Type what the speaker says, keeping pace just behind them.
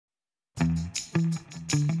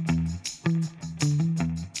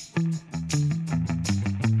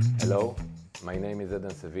my name is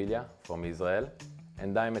Sevilia from Israel,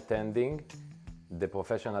 and I'm attending the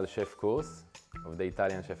Professional Chef course of the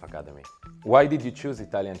Italian Chef Academy. Why did you choose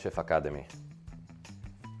Italian Chef Academy?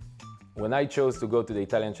 When I chose to go to the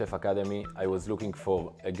Italian Chef Academy, I was looking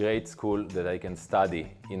for a great school that I can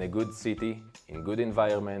study in a good city, in good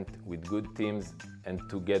environment, with good teams, and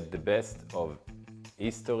to get the best of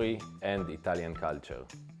history and Italian culture.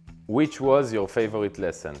 Which was your favorite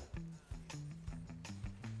lesson?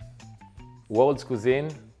 World's cuisine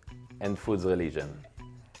and food's religion.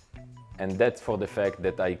 And that's for the fact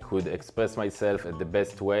that I could express myself in the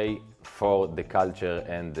best way for the culture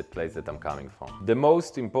and the place that I'm coming from. The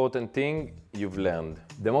most important thing you've learned.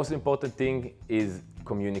 The most important thing is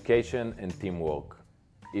communication and teamwork.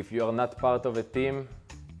 If you are not part of a team,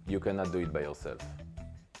 you cannot do it by yourself.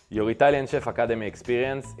 Your Italian Chef Academy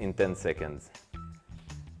experience in 10 seconds.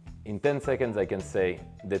 In 10 seconds I can say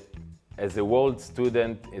that as a world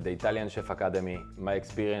student at the Italian Chef Academy, my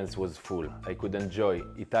experience was full. I could enjoy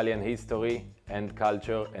Italian history and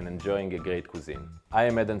culture and enjoying a great cuisine. I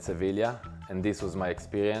am Sevilia, and this was my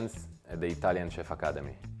experience at the Italian Chef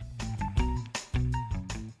Academy.